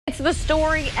the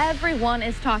story everyone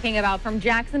is talking about, from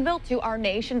Jacksonville to our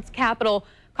nation's capital.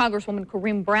 Congresswoman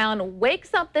Corrine Brown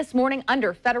wakes up this morning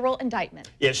under federal indictment.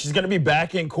 Yeah, she's going to be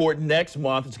back in court next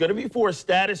month. It's going to be for a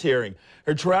status hearing.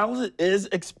 Her trial is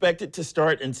expected to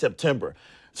start in September.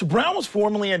 So Brown was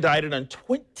formally indicted on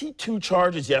 22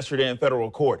 charges yesterday in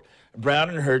federal court. Brown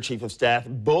and her chief of staff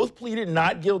both pleaded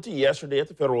not guilty yesterday at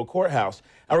the federal courthouse.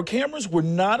 Our cameras were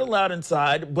not allowed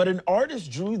inside, but an artist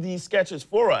drew these sketches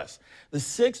for us. The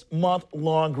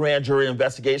 6-month-long grand jury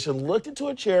investigation looked into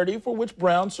a charity for which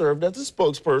Brown served as a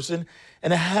spokesperson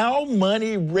and how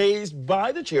money raised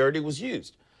by the charity was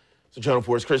used. So Channel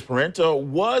 4's Chris Parento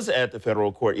was at the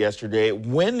federal court yesterday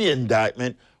when the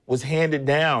indictment was handed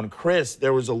down. Chris,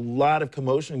 there was a lot of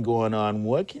commotion going on.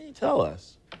 What can you tell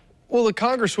us? Well, the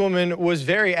Congresswoman was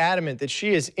very adamant that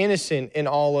she is innocent in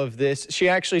all of this. She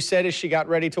actually said as she got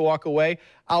ready to walk away,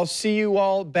 "I'll see you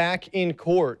all back in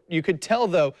court." You could tell,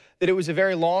 though, that it was a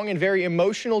very long and very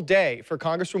emotional day for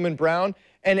Congresswoman Brown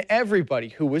and everybody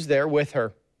who was there with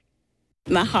her.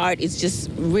 My heart is just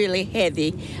really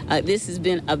heavy. This has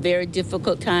been a very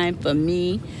difficult time for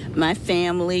me, my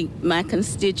family, my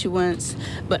constituents,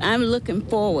 but I'm looking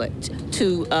forward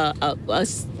to a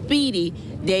speedy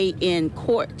day in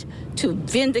court to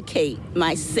vindicate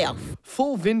myself.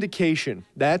 Full vindication.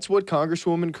 That's what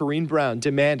Congresswoman Corrine Brown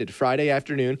demanded Friday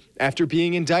afternoon after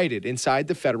being indicted inside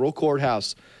the federal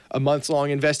courthouse. A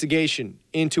months-long investigation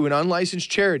into an unlicensed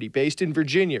charity based in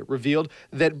Virginia revealed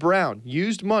that Brown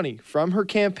used money from her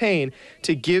campaign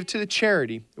to give to the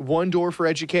charity One Door for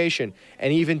Education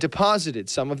and even deposited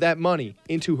some of that money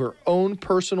into her own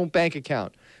personal bank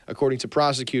account. According to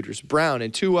prosecutors, Brown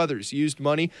and 2 others used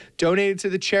money donated to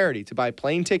the charity to buy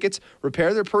plane tickets,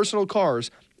 repair their personal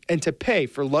cars, and to pay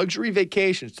for luxury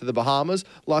vacations to the Bahamas,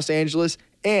 Los Angeles,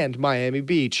 and Miami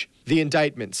Beach. The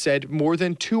indictment said more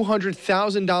than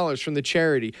 $200,000 from the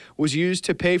charity was used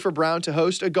to pay for Brown to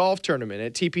host a golf tournament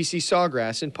at TPC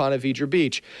Sawgrass in Ponte Vedra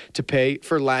Beach, to pay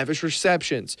for lavish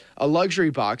receptions, a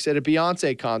luxury box at a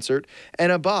Beyonce concert,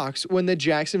 and a box when the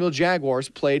Jacksonville Jaguars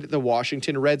played the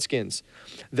Washington Redskins.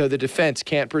 Though the defense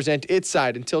can't present its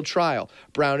side until trial,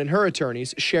 Brown and her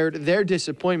attorneys shared their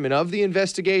disappointment of the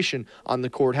investigation on the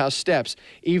courthouse steps,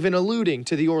 even alluding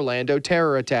to the Orlando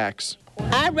terror attacks.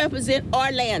 I represent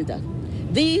Orlando.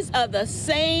 These are the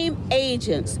same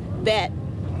agents that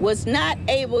was not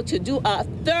able to do a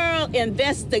thorough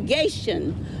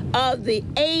investigation of the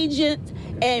agent,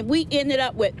 and we ended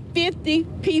up with 50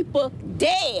 people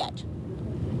dead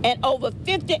and over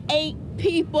 58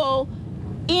 people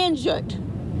injured.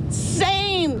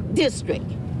 Same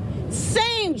district,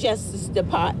 same Justice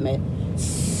Department,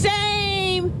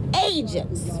 same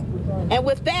agents. And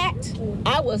with that,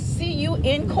 I will see you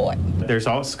in court. There's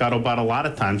all scuttlebutt a lot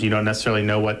of times. You don't necessarily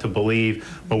know what to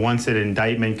believe, but once an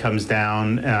indictment comes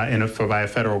down by a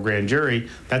federal grand jury,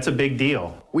 that's a big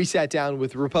deal. We sat down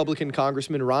with Republican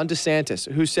Congressman Ron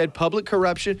DeSantis, who said public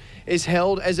corruption is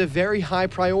held as a very high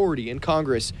priority in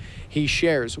Congress. He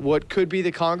shares what could be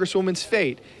the Congresswoman's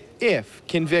fate if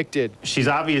convicted. She's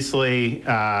obviously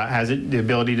has the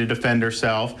ability to defend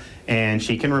herself, and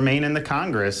she can remain in the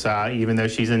Congress even though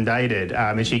she's indicted.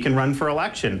 And she can run for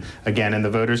election again, and the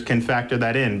voters can factor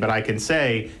that in. But I can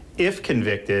say, if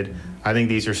convicted, I think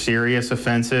these are serious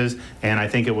offenses, and I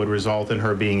think it would result in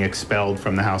her being expelled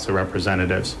from the House of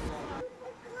Representatives.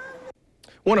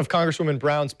 One of Congresswoman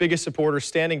Brown's biggest supporters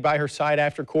standing by her side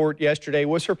after court yesterday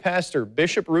was her pastor,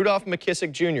 Bishop Rudolph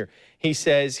McKissick Jr. He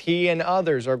says he and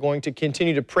others are going to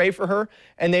continue to pray for her,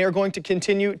 and they are going to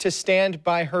continue to stand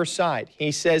by her side.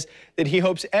 He says that he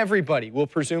hopes everybody will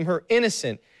presume her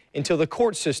innocent until the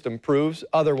court system proves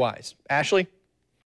otherwise. Ashley?